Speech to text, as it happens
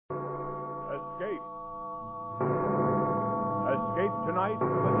Escape. Escape tonight to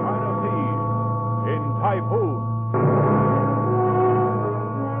the China Sea in Typhoon.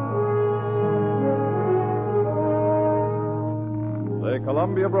 The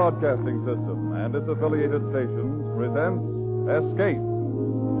Columbia Broadcasting System and its affiliated stations presents Escape,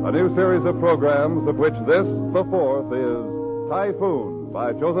 a new series of programs of which this, the fourth, is Typhoon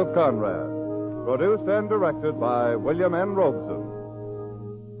by Joseph Conrad, produced and directed by William N. Robeson.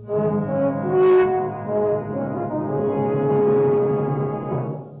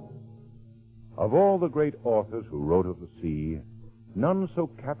 Of all the great authors who wrote of the sea, none so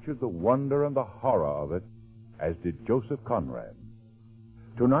captured the wonder and the horror of it as did Joseph Conrad.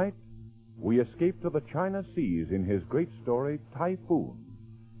 Tonight, we escape to the China Seas in his great story, Typhoon,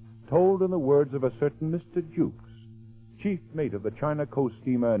 told in the words of a certain Mr. Jukes, chief mate of the China coast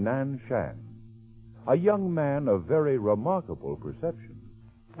steamer Nan Shan, a young man of very remarkable perception.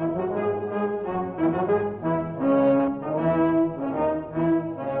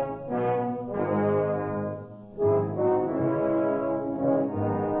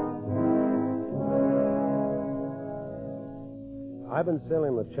 I've been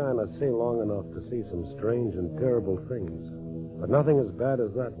sailing the China Sea long enough to see some strange and terrible things, but nothing as bad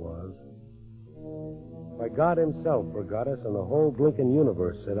as that was. Why, God himself forgot us, and the whole blinking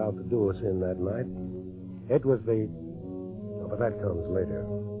universe set out to do us in that night. It was the... Oh, but that comes later.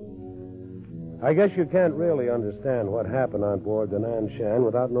 I guess you can't really understand what happened on board the Nan Shan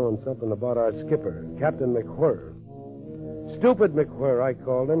without knowing something about our skipper, Captain McWhirr. Stupid McWhirr, I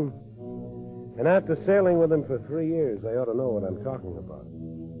called him. And after sailing with him for 3 years, I ought to know what I'm talking about.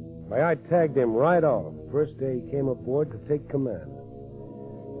 Why, I tagged him right off the first day he came aboard to take command.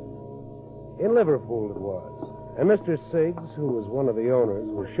 In Liverpool it was. And Mr. Siggs, who was one of the owners,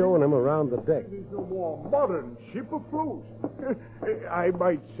 was showing him around the deck. It is a more modern ship afloat. I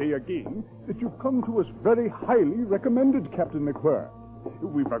might say again that you've come to us very highly recommended, Captain McWhirr.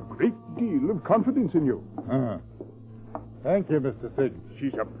 We've a great deal of confidence in you. Thank you, Mr. Siggs.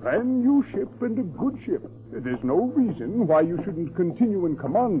 She's a brand new ship and a good ship. There's no reason why you shouldn't continue in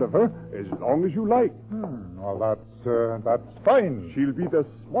command of her as long as you like. Well, that's fine. She'll be the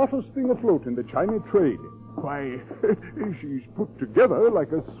smartest thing afloat in the China trade. Why, she's put together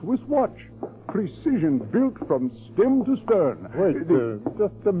like a Swiss watch. Precision built from stem to stern. Wait,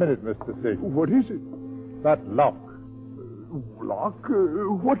 just a minute, Mr. Siggs. What is it? That lock. Lock?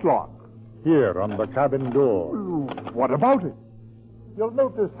 What lock? Here, on the cabin door. What about it? You'll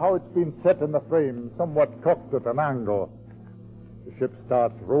notice how it's been set in the frame, somewhat cocked at an angle. The ship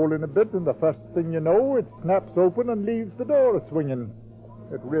starts rolling a bit, and the first thing you know, it snaps open and leaves the door swinging.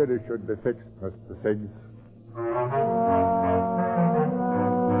 It really should be fixed, Mr. Siggs.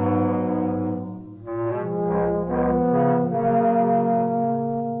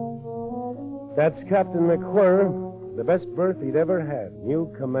 That's Captain McWhirr. The best berth he'd ever had. New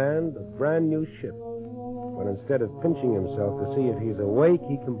command, a brand new ship. But instead of pinching himself to see if he's awake,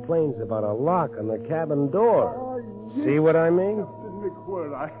 he complains about a lock on the cabin door. See what I mean? Captain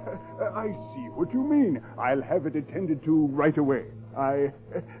McWhirr, I see what you mean. I'll have it attended to right away. I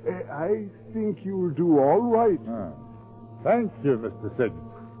think you'll do all right. Thank you, Mr. Siggs.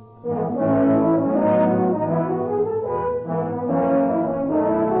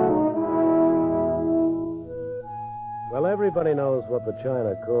 Well, everybody knows what the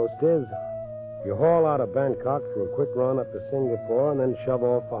China coast is. You haul out of Bangkok for a quick run up to Singapore and then shove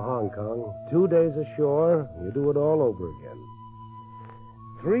off for Hong Kong. 2 days ashore, you do it all over again.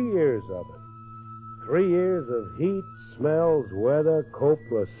 3 years of it. 3 years of heat, smells, weather,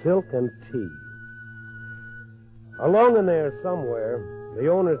 copra, silk, and tea. Along in there somewhere, the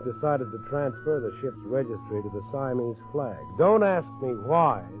owners decided to transfer the ship's registry to the Siamese flag. Don't ask me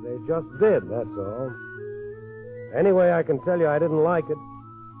why. They just did, that's all. Anyway, I can tell you I didn't like it.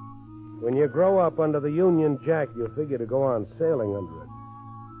 When you grow up under the Union Jack, you figure to go on sailing under it.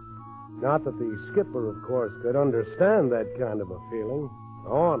 Not that the skipper, of course, could understand that kind of a feeling.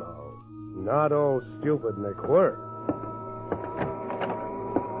 Oh, no. Not old stupid McWhirr.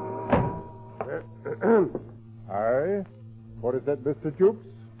 Aye? What is that, Mr. Jukes?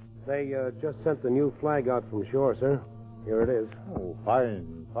 They just sent the new flag out from shore, sir. Here it is. Oh,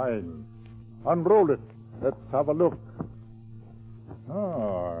 fine, fine. Unroll it. Let's have a look.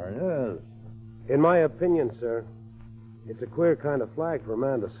 Oh, yes. In my opinion, sir, it's a queer kind of flag for a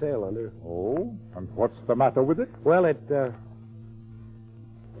man to sail under. Oh? And what's the matter with it? Well, it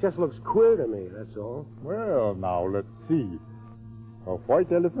just looks queer to me, that's all. Well, now, let's see. A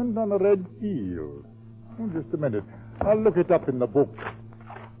white elephant on a red eel. Oh, just a minute. I'll look it up in the book.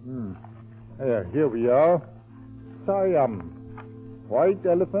 Here we are. Siam. White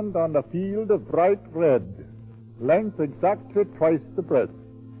elephant on a field of bright red. Length exactly twice the breadth.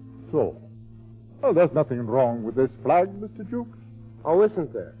 So. Oh, there's nothing wrong with this flag, Mr. Jukes. Oh,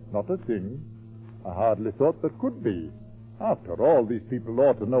 isn't there? Not a thing. I hardly thought there could be. After all, these people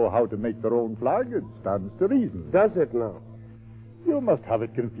ought to know how to make their own flag. It stands to reason. Does it now? You must have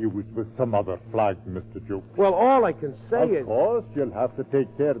it confused with some other flag, Mr. Jukes. Well, all I can say is... Of course, you'll have to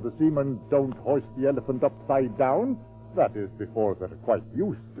take care the seamen don't hoist the elephant upside down. That is, before they're quite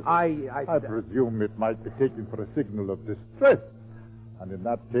used to it. I presume it might be taken for a signal of distress. And in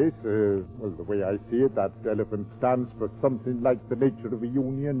that case, well, the way I see it, that elephant stands for something like the nature of a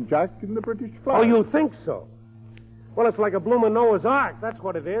Union Jack in the British flag. Oh, you think so? Well, it's like a bloomin' Noah's Ark. That's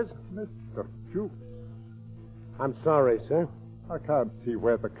what it is. Mr. Jukes. I'm sorry, sir. I can't see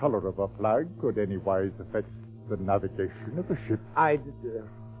where the color of a flag could anywise affect the navigation of a ship.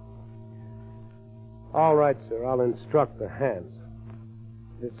 All right, sir. I'll instruct the hands.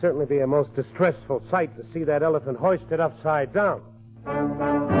 It'd certainly be a most distressful sight to see that elephant hoisted upside down.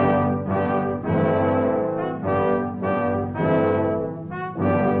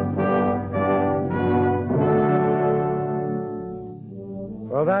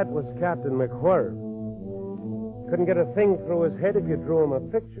 Well, that was Captain McWhirr. Couldn't get a thing through his head if you drew him a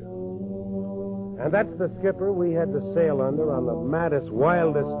picture. And that's the skipper we had to sail under on the maddest,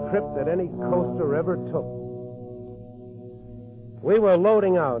 wildest trip that any coaster ever took. We were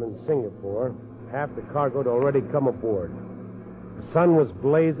loading out in Singapore. Half the cargo had already come aboard. The sun was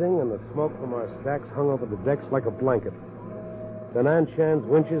blazing, and the smoke from our stacks hung over the decks like a blanket. The Nanshan's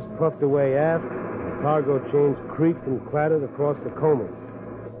winches puffed away aft, and the cargo chains creaked and clattered across the combings.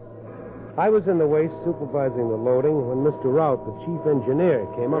 I was in the waist supervising the loading when Mr. Rout, the chief engineer,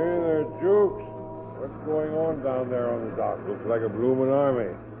 came up. Hey there, Jukes. What's going on down there on the dock? Looks like a bloomin'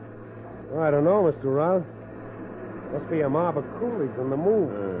 army. Well, I don't know, Mr. Rout. Must be a mob of coolies on the move.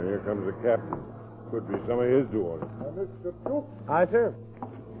 Here comes the captain. Could be some of his doing. Mr. Jukes, Aye, sir.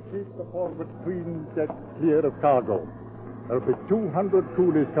 keep the forward between decks clear of cargo. There'll be 200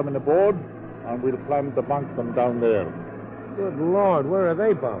 coolies coming aboard, and we'll plan to bank them down there. Good Lord, where are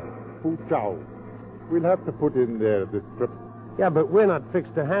they bound? Foochow. We'll have to put in there this trip. Yeah, but we're not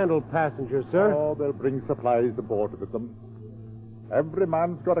fixed to handle passengers, sir. Oh, they'll bring supplies aboard with them. Every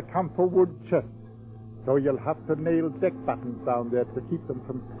man's got a camphor wood chest, so you'll have to nail deck battens down there to keep them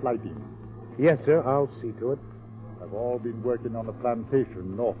from sliding. Yes, sir. I'll see to it. They've all been working on a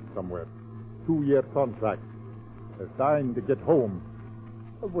plantation north somewhere. 2-year contract. They're dying to get home.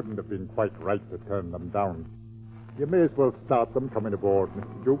 It wouldn't have been quite right to turn them down. You may as well start them coming aboard,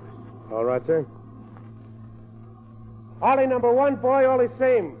 Mr. Jukes. All right, sir. Ollie number 1, boy, all the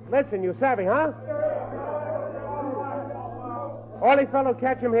same. Listen, you savvy, huh? Ollie fellow,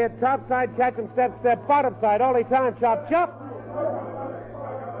 catch him here, topside, catch him step, bottom side, all the time, chop, chop.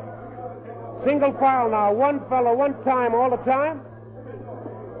 Single file now, one fellow, one time, all the time.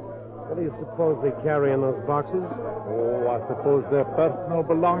 What do you suppose they carry in those boxes? Oh, I suppose they're personal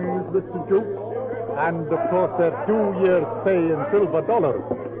belongings, Mr. Jukes. And, of course, their 2 years' pay in silver dollars.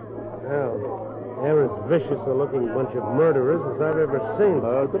 Well, they're as vicious a looking bunch of murderers as I've ever seen.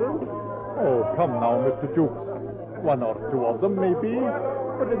 Murderers? Oh, come now, Mr. Jukes. 1 or 2 of them, maybe.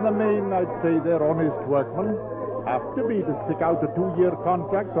 But in the main, I'd say they're honest workmen. Have to be to stick out a 2-year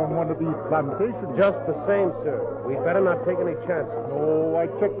contract on one of these plantations. Just the same, sir. We'd better not take any chances. No, I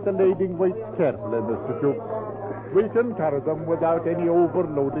checked the lading weights carefully, Mr. Jukes. We can carry them without any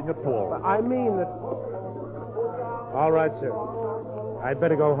overloading at all. I mean that... All right, sir. I'd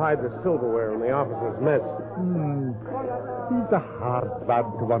better go hide the silverware in the officer's mess. He's a hard lad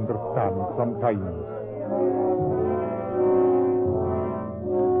to understand sometimes.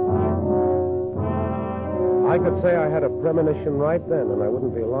 I could say I had a premonition right then, and I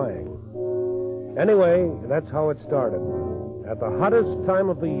wouldn't be lying. Anyway, that's how it started. At the hottest time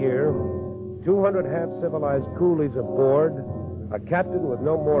of the year, 200 half-civilized coolies aboard, a captain with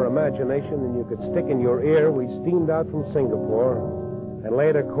no more imagination than you could stick in your ear, we steamed out from Singapore and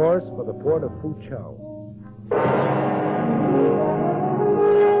laid a course for the port of Foochow.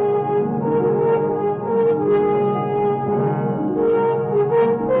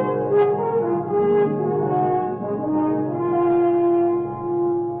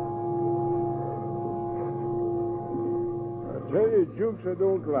 Jukes, I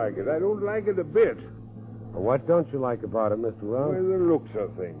don't like it. I don't like it a bit. What don't you like about it, Mr. Rowe? Well, the looks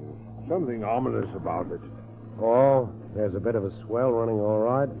of things. Something ominous about it. Oh, there's a bit of a swell running all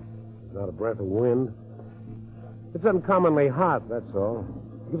right. Not a breath of wind. It's uncommonly hot, that's all.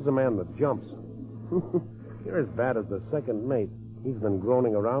 Gives a man the jumps. You're as bad as the second mate. He's been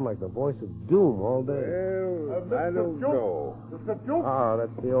groaning around like the voice of doom all day. Well, I don't know. Mr. Jukes? Oh,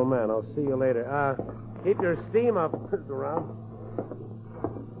 that's the old man. I'll see you later. Keep your steam up, Mr. Round.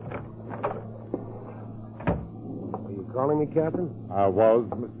 Are you calling me, Captain? I was,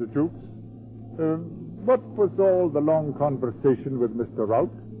 Mr. Jukes. What was all the long conversation with Mr.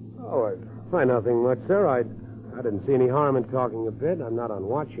 Rout? Oh, why, nothing much, sir. I didn't see any harm in talking a bit. I'm not on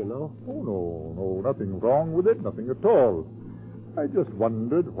watch, you know. Oh, no, nothing wrong with it, nothing at all. I just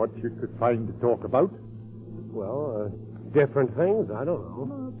wondered what you could find to talk about. Well, different things. I don't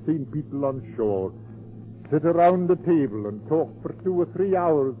know. I've seen people on shore sit around the table and talk for 2 or 3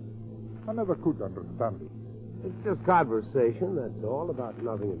 hours. I never could understand it. It's just conversation, that's all, about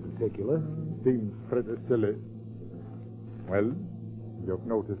nothing in particular. Seems pretty silly. Well, you've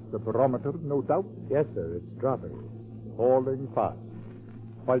noticed the barometer, no doubt? Yes, sir, it's dropping. Falling fast.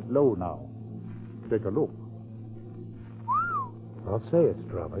 Quite low now. Take a look. I'll say it's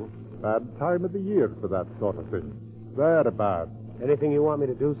dropping. Bad time of the year for that sort of thing. Very bad. Anything you want me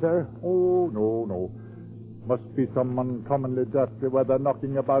to do, sir? Oh, no. Must be some uncommonly dirty weather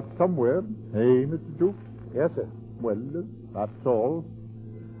knocking about somewhere. Hey, Mr. Duke? Yes, sir. Well, that's all.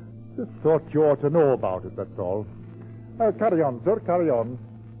 Just thought you ought to know about it, that's all. Carry on, sir, carry on.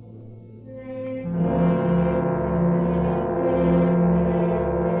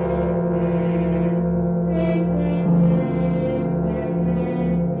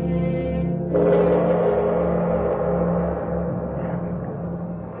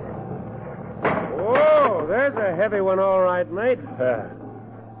 Whoa, there's a heavy one, all right, mate.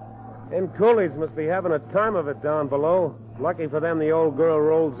 Them coolies must be having a time of it down below. Lucky for them, the old girl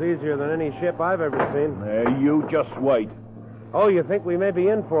rolls easier than any ship I've ever seen. You just wait. Oh, you think we may be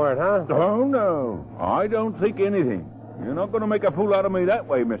in for it, huh? Oh, no. I don't think anything. You're not going to make a fool out of me that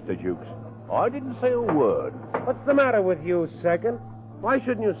way, Mr. Jukes. I didn't say a word. What's the matter with you, Second? Why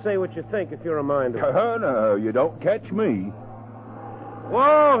shouldn't you say what you think if you're a mind to? Oh, no, you don't catch me.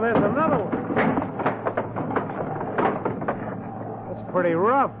 Whoa, there's another one. That's pretty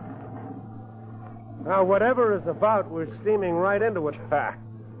rough. Now, whatever is about, we're steaming right into it. Ha!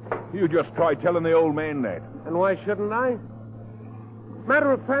 You just try telling the old man that. And why shouldn't I?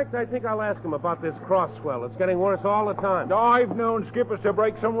 Matter of fact, I think I'll ask him about this cross swell. It's getting worse all the time. I've known skippers to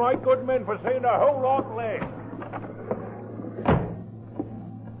break some right good men for saying a whole lot less.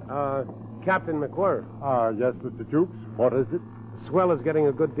 Captain McWhirr. Yes, Mr. Jukes. What is it? The swell is getting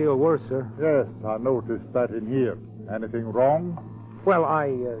a good deal worse, sir. Yes, I noticed that in here. Anything wrong? Well,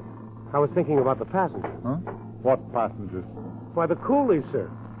 I was thinking about the passengers. Huh? What passengers? Why, the coolies, sir.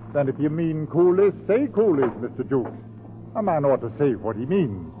 Then if you mean coolies, say coolies, Mr. Jukes. A man ought to say what he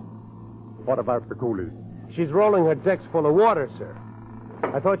means. What about the coolies? She's rolling her decks full of water, sir.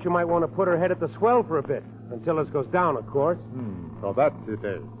 I thought you might want to put her head at the swell for a bit, until this goes down, of course. So that's it,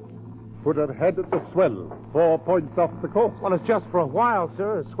 eh? Put her head at the swell, 4 points off the coast. Well, it's just for a while,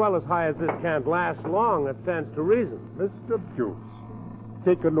 sir. A swell as high as this can't last long. That stands to reason. Mr. Jukes,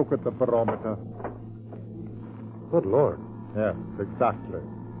 take a look at the barometer. Good Lord. Yes, exactly.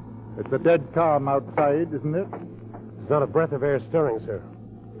 It's a dead calm outside, isn't it? There's not a breath of air stirring, sir.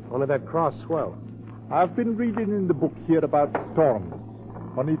 Only that cross swell. I've been reading in the book here about storms.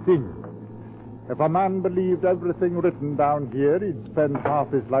 Funny thing. If a man believed everything written down here, he'd spend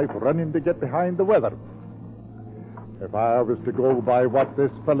half his life running to get behind the weather. If I was to go by what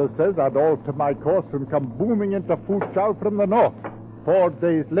this fellow says, I'd alter my course and come booming into Foochow from the north. 4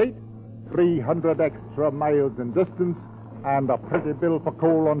 days late, 300 extra miles in distance, and a pretty bill for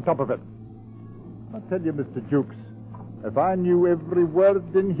coal on top of it. I tell you, Mr. Jukes, if I knew every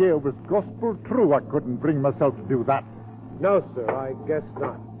word in here was gospel true, I couldn't bring myself to do that. No, sir, I guess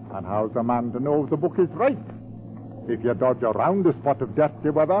not. And how's a man to know if the book is right? If you dodge around a spot of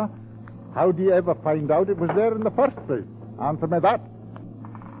dirty weather, how do you ever find out it was there in the first place? Answer me that.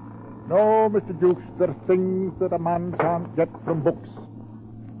 No, Mr. Jukes, there's things that a man can't get from books.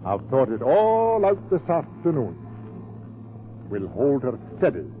 I've thought it all out this afternoon. We'll hold her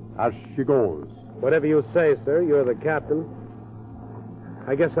steady as she goes. Whatever you say, sir, you're the captain.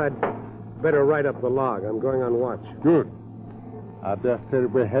 I guess I'd better write up the log. I'm going on watch. Good. I dare say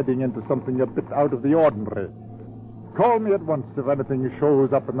we're heading into something a bit out of the ordinary. Call me at once if anything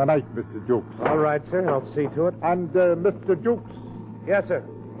shows up in the night, Mr. Jukes. All right, sir. I'll see to it. And, Mr. Jukes, Yes, sir.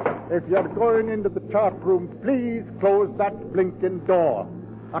 if you're going into the chart room, please close that blinking door.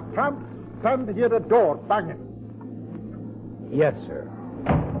 I can't stand to hear a door banging. Yes, sir.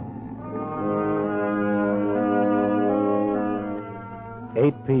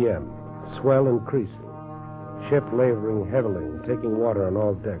 "8 p.m. Swell increasing. Ship laboring heavily and taking water on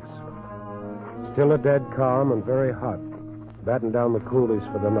all decks. Still a dead calm and very hot. batten down the coolies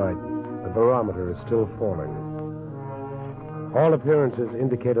for the night. The barometer is still falling. All appearances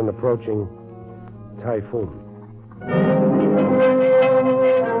indicate an approaching typhoon.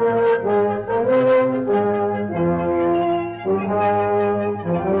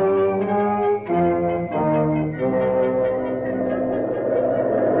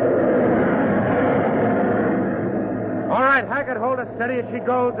 All right, Hackett, hold her steady as she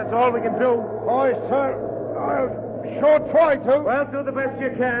goes. That's all we can do. Aye, sir. I'll sure try to. Well, do the best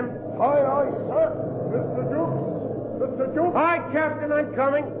you can. Aye, sir. Mr. Dukes. Mr. Dukes. Hi, Captain, I'm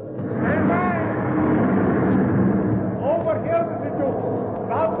coming. Stand by. Over here, Mr. Dukes.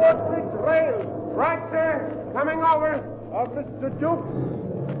 Starboard bridge rail. Right, sir. Coming over. Mr. Dukes.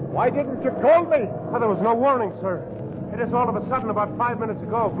 Why didn't you call me? Well, there was no warning, sir. It is all of a sudden about 5 minutes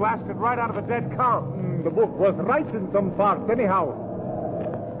ago, blasted right out of a dead calm. The book was right in some parts, anyhow.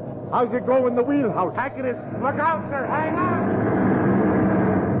 How's it go in the wheelhouse? Hackett is... Look out, sir. Hang on.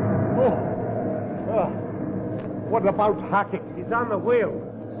 What about Hackett? He's on the wheel.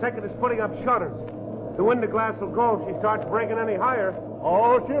 Second is putting up shutters. The window glass will go if she starts breaking any higher.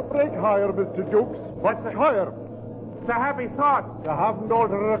 Oh, she'll break higher, Mr. Dukes. What's higher? It's a happy thought. You haven't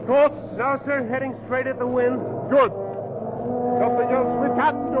altered her course? No, sir. Heading straight at the wind. Good. Nothing else we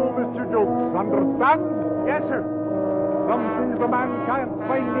can do, Mr. Dukes. Understand? Yes, sir. Some things a man can't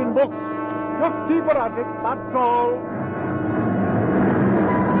find in books. Just keep her at it, that's all.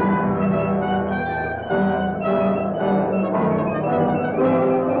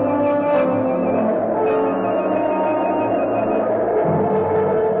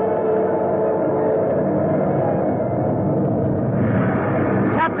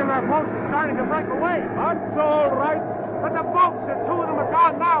 Captain, our boats are starting to break away. That's all right. But the boats, the two of them are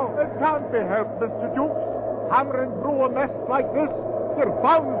gone now. It can't be helped, Mr. Dukes. Hammering through a mess like this, you're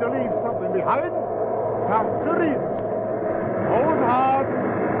bound to leave something behind. Come to reason. Hold hard.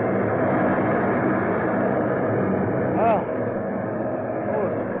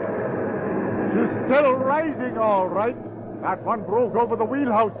 She's still rising, all right. That one broke over the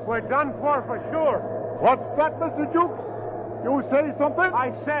wheelhouse. We're done for sure. What's that, Mr. Dukes? You say something?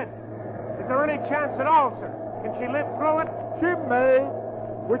 I said, is there any chance at all, sir? Can she live through it? She may.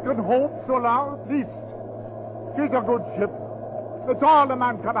 We can hope so now, at least. She's a good ship. It's all a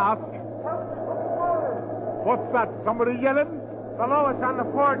man can ask. What's that? Somebody yelling? Below us on the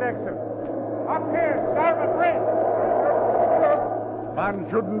foredeck, sir. Up here, starboard bridge. Man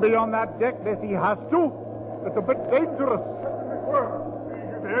shouldn't be on that deck unless he has to. It's a bit dangerous.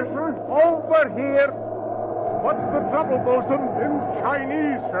 There, sir? Over here. What's the trouble, bosun? Them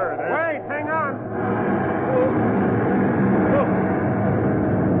Chinese, sir. Wait, hang on.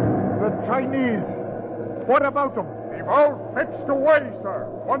 The Chinese. What about them? They've all fetched away, sir.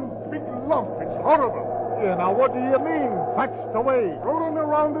 One big lump. It's horrible. Yeah, now what do you mean, fetched away? Rolling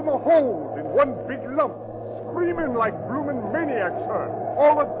around in the hold in one big lump. Screaming like bloomin' maniacs, sir.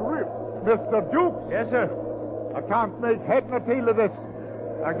 All adrift. Mr. Dukes? Yes, sir. I can't make head nor tail of this.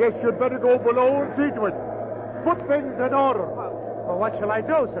 I guess you'd better go below and see to it. Put things in order. Well, what shall I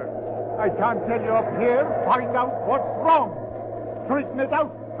do, sir? I can't tell you up here. Find out what's wrong. Straighten it out.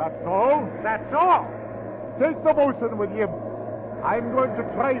 That's all. That's all. Take the bosun with you. I'm going to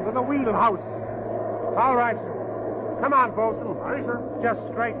try for the wheelhouse. All right, sir. Come on, bosun. Aye, sir. Just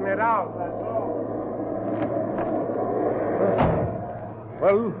straighten it out. That's all.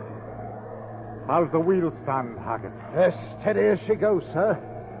 Well, how's the wheel stand, Hackett? As steady as she goes, sir.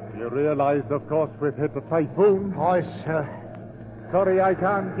 You realize, of course, we've hit a typhoon. Aye, sir. Sorry I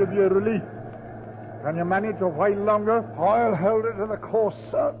can't give you relief. Can you manage a while longer? I'll hold it to the course,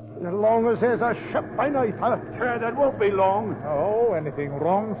 sir. As long as there's a ship by night, Sir, that won't be long. Oh, anything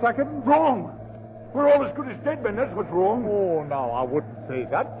wrong, Second? Wrong. We're all as good as dead men. That's what's wrong. Oh, no, I wouldn't say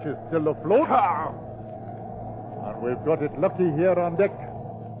that. She's still afloat. Ah. And we've got it lucky here on deck.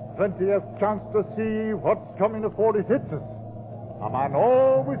 Plenty of chance to see what's coming before it hits us. A man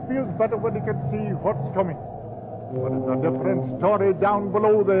always feels better when he can see what's coming. But it's a different story down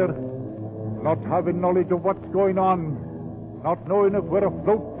below there. Not having knowledge of what's going on. Not knowing if we're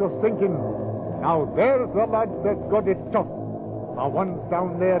afloat or sinking. Now there's the lad that's got it tough. The ones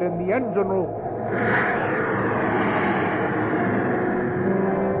down there in the engine room.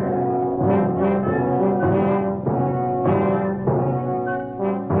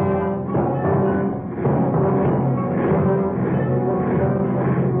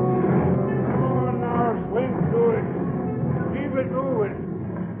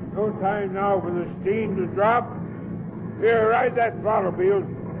 Time now for the steam to drop. Here, ride that throttle, Beals.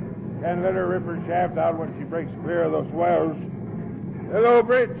 And let her rip her shaft out when she breaks clear of those swells. Hello,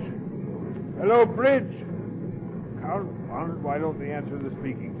 Bridge. Hello, Bridge. Why don't they answer the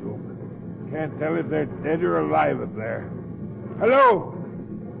speaking tube? Can't tell if they're dead or alive up there. Hello?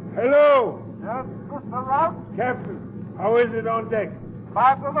 Hello? Yes, Mr. Rout? Captain, how is it on deck?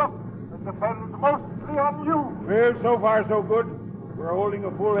 Bad enough. It depends mostly on you. Well, so far so good. We're holding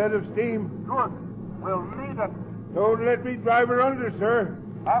a full head of steam. Good. We'll need it. Don't let me drive her under, sir.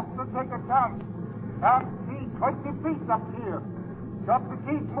 Have to take a chance. Can't see 20 feet up here. Got to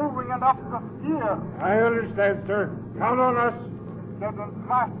keep moving enough to steer. I understand, sir. Count on us. Getting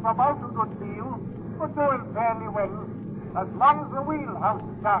smashed about a good deal, but doing fairly well. As long as the wheelhouse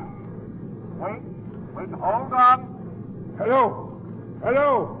can. Wait, hold on. Hello?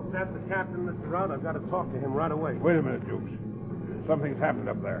 Hello? That's the captain, Mr. Rout. I've got to talk to him right away. Wait a minute, Dukes. Something's happened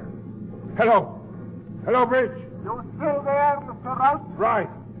up there. Hello? Hello, Bridge? You still there, Mr. Rout? Right.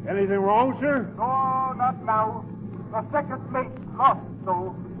 Anything wrong, sir? No, not now. The second mate's lost,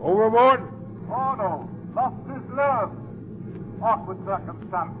 though. Overboard? Oh, no. Lost his nerve. Awkward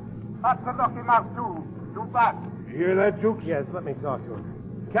circumstance. Had to knock him out, too. Too bad. You hear that, Dukes? Yes, let me talk to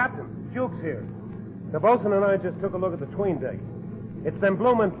him. Captain, Jukes here. The bosun and I just took a look at the 'tween deck. It's them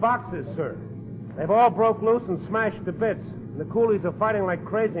bloomin' boxes, sir. They've all broke loose and smashed to bits. And the coolies are fighting like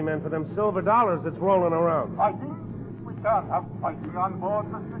crazy men for them silver dollars that's rolling around. Fighting? We can't have fighting on board,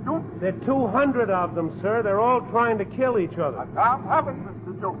 Mr. Duke. There are 200 of them, sir. They're all trying to kill each other. I can't have it,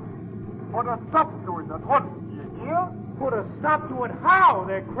 Mr. Duke. Put a stop to it at once, do you hear? Put a stop to it? How?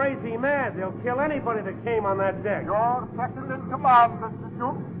 They're crazy mad. They'll kill anybody that came on that deck. You're second in command, Mr.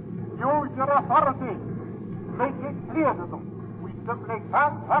 Duke. Use your authority. Make it clear to them. We simply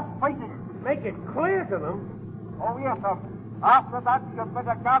can't have fighting. Make it clear to them? Oh, yes, sir. After that, you'd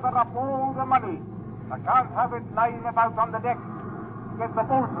better gather up all the money. I can't have it lying about on the deck. Get the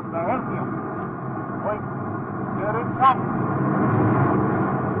bosun to help you. Wait. Here it comes.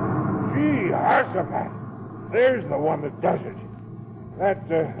 Gee, Harsapat. There's the one that does it.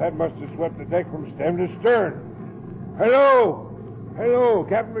 That must have swept the deck from stem to stern. Hello? Hello,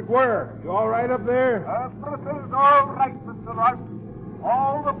 Captain McGuire. You all right up there? Everything's all right, Mr. Rout.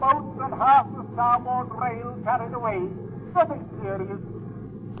 All the boats and half the starboard rail carried away. Nothing serious.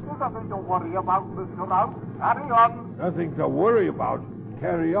 There's nothing to worry about, Mr. Rout. Carry on. Nothing to worry about.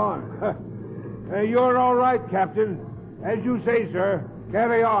 Carry on. You're all right, Captain. As you say, sir.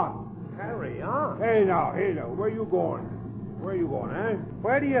 Carry on. Carry on? Hey, now. Where you going? Where you going, eh?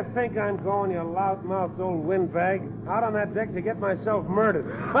 Where do you think I'm going, you loudmouthed old windbag? Out on that deck to get myself murdered.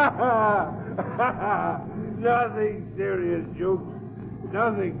 Nothing serious, Jukes.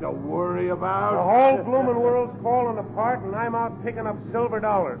 Nothing to worry about. The whole bloomin' world's falling apart, and I'm out picking up silver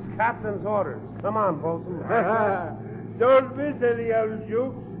dollars. Captain's orders. Come on, bosun. Don't miss any of them,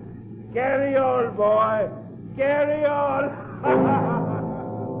 Jukes. Carry on, boy. Carry on.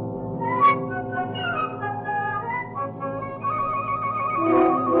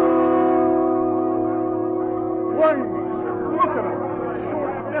 Look at him.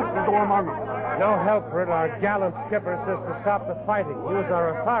 Yes, to go among them. No help for it. Our gallant skipper says to stop the fighting. Use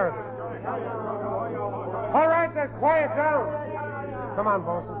our authority. All right, then, quiet down. Come on,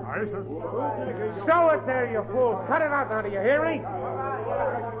 bosun. Aye, sir. Show it there, you fools. Cut it out now, do you hear me?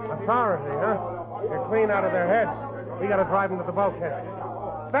 Authority, huh? They're clean out of their heads. We gotta drive them to the bulkhead.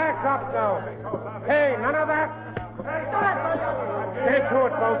 Back up now. Hey, none of that. Stay to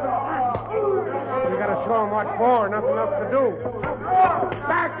it, bosun. We gotta show them what for. Nothing else to do.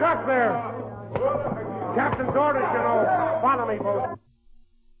 Back up there. Captain's orders, you know. Follow me, bosun.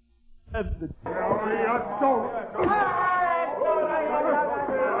 I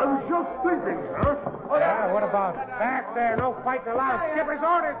was just thinking, sir. Yeah, what about it? Back there. No fighting allowed. Skipper's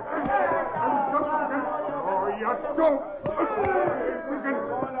orders. Oh, you don't.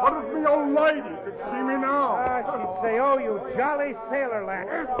 What if the old lady could see me now? She'd say, oh, you jolly sailor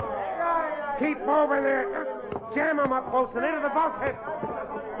lad. Keep over there. Jam him up, bosun, into the bulkhead.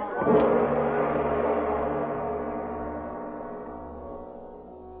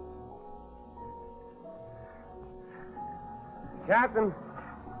 Captain.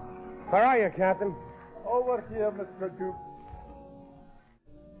 Where are you, Captain? Over here, Mr. Duke.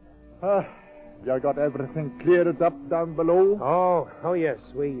 You got everything cleared up down below? Oh, yes.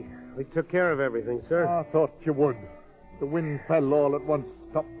 We took care of everything, sir. I thought you would. The wind fell all at once,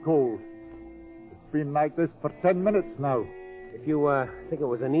 stopped cold. It's been like this for 10 minutes now. If you think it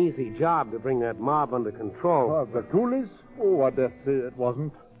was an easy job to bring that mob under control. The coolies? Oh, I dare say it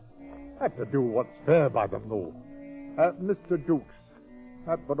wasn't. Had to do what's fair by them, though. Mr. Dukes,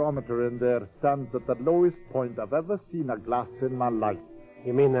 that barometer in there stands at the lowest point I've ever seen a glass in my life.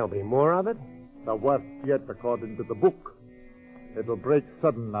 You mean there'll be more of it? The worst yet, according to the book. It'll break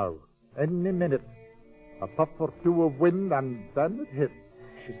sudden now. Any minute. A puff or two of wind, and then it hits.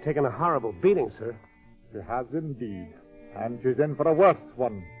 She's taken a horrible beating, sir. She has indeed. And she's in for a worse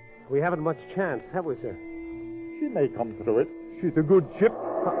one. We haven't much chance, have we, sir? She may come through it. She's a good ship.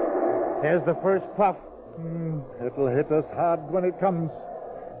 There's the first puff. It'll hit us hard when it comes.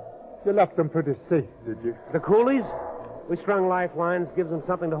 You left them pretty safe, did you? The coolies? We strung lifelines, gives them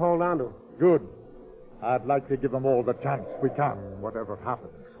something to hold on to. Good. I'd like to give them all the chance we can, whatever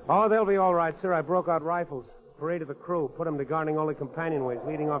happens. Oh, they'll be all right, sir. I broke out rifles. Paraded the crew, put them to guarding only companionways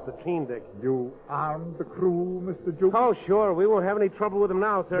leading off the 'tween deck. You armed the crew, Mr. Jukes? Oh, sure. We won't have any trouble with them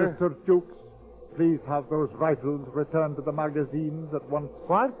now, sir. Mr. Jukes, please have those rifles returned to the magazines at once.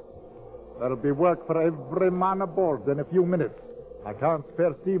 What? There'll be work for every man aboard in a few minutes. I can't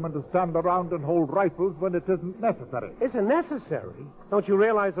spare seamen to stand around and hold rifles when it isn't necessary. Isn't necessary? Don't you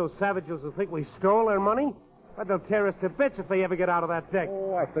realize those savages will think we stole their money? But they'll tear us to bits if they ever get out of that deck.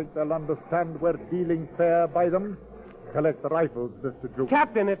 Oh, I think they'll understand we're dealing fair by them. Collect the rifles, Mr. Jukes.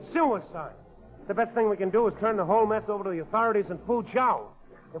 Captain, it's suicide. The best thing we can do is turn the whole mess over to the authorities in Foochow.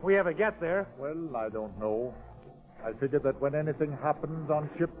 If we ever get there. Well, I don't know. I figure that when anything happens on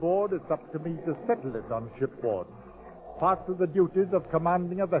shipboard, it's up to me to settle it on shipboard. Part of the duties of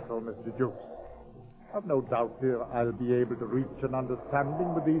commanding a vessel, Mr. Jukes. I've no doubt I'll be able to reach an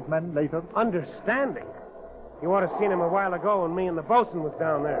understanding with these men later. Understanding? You ought to have seen him a while ago when me and the bosun was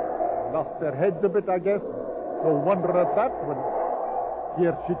down there. Lost their heads a bit, I guess. No wonder at that when...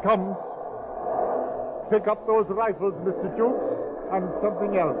 Here she comes. Pick up those rifles, Mr. Jukes, and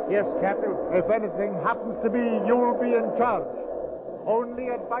something else. Yes, Captain. If anything happens to me, you'll be in charge. Only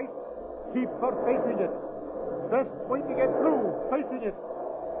advice, keep her facing it. Best way to get through, facing it.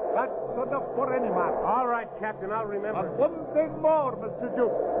 That's enough for any man. All right, Captain, I'll remember. And one thing more, Mr.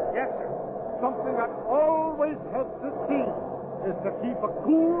 Jukes. Yes, sir. Something that always helps at sea is to keep a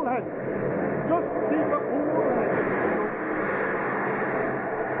cool head. Just keep a cool head.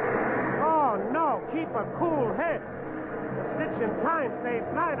 Oh, no, keep a cool head. A stitch in time saves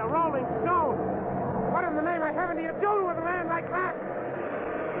nine, a rolling stone. What in the name of heaven do you do with a man like that?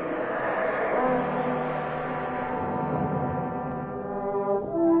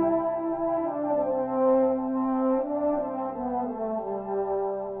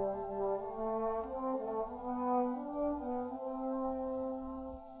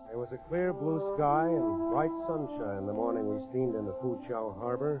 A clear blue sky and bright sunshine the morning we steamed into Foochow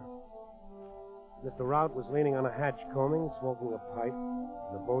Harbor. Mr. Rout was leaning on a hatch combing, smoking a pipe.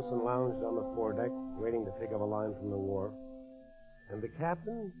 The bosun lounged on the foredeck, waiting to pick up a line from the wharf. And the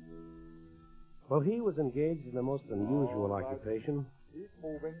captain? Well, he was engaged in a most unusual occupation.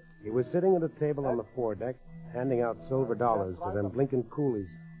 He was sitting at a table on the foredeck, handing out silver dollars to them blinking coolies,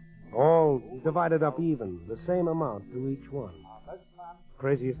 all divided up even, the same amount to each one.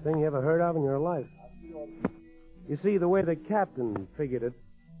 Craziest thing you ever heard of in your life. You see, the way the captain figured it,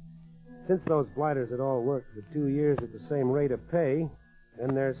 since those blighters had all worked for 2 years at the same rate of pay,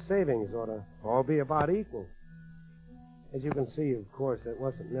 then their savings ought to all be about equal. As you can see, of course, that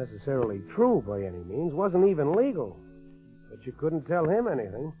wasn't necessarily true by any means, wasn't even legal. But you couldn't tell him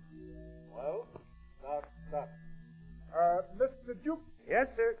anything. Well, that's Mr. Jukes. Yes,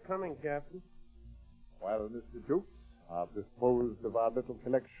 sir. Coming, Captain. Well, Mr. Jukes, I've disposed of our little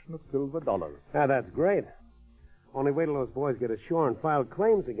collection of silver dollars. Ah, that's great. Only wait till those boys get ashore and file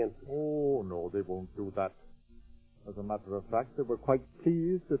claims against us. Oh, no, they won't do that. As a matter of fact, they were quite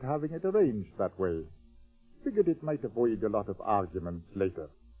pleased at having it arranged that way. Figured it might avoid a lot of arguments later.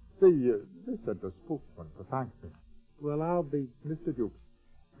 They sent a spokesman to thank me. Well, I'll be... Mr. Jukes,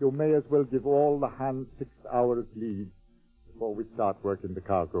 you may as well give all the hands 6 hours leave before we start working the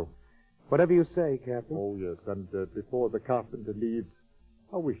cargo. Whatever you say, Captain. Oh, yes, and before the carpenter leaves,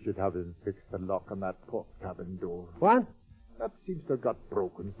 I wish you'd have him fix the lock on that port cabin door. What? That seems to have got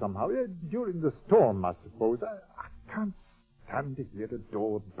broken somehow. During the storm, I suppose. I can't stand to hear the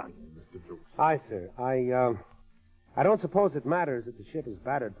door banging, Mr. Jukes. Aye, sir. I don't suppose it matters that the ship is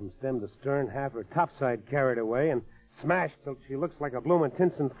battered from stem to stern, half her topside carried away, and smashed till she looks like a bloomin'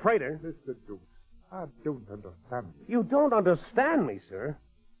 Tinson freighter. Mr. Jukes, I don't understand you. You don't understand me, sir?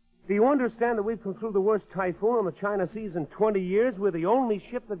 Do you understand that we've come through the worst typhoon on the China Seas in 20 years? We're the only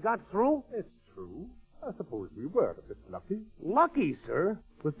ship that got through? It's true. I suppose we were a bit lucky. Lucky, sir?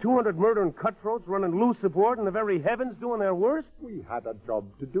 With 200 murdering cutthroats running loose aboard and the very heavens doing their worst? We had a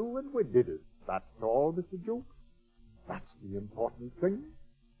job to do, and we did it. That's all, Mr. Jukes. That's the important thing.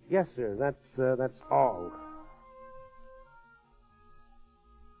 Yes, sir. That's all.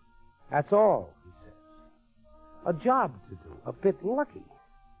 That's all, he says. A job to do. A bit lucky.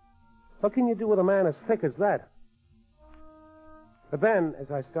 What can you do with a man as thick as that? But then, as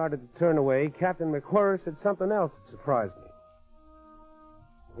I started to turn away, Captain McWhirr said something else that surprised me.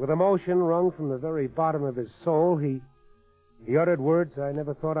 With emotion wrung from the very bottom of his soul, he uttered words I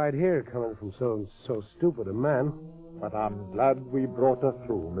never thought I'd hear coming from so stupid a man. But I'm glad we brought her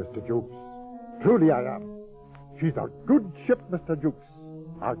through, Mr. Jukes. Truly I am. She's a good ship, Mr. Jukes.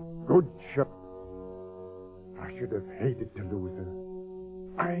 A good ship. I should have hated to lose her.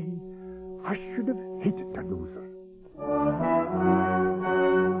 I should have hated to lose her.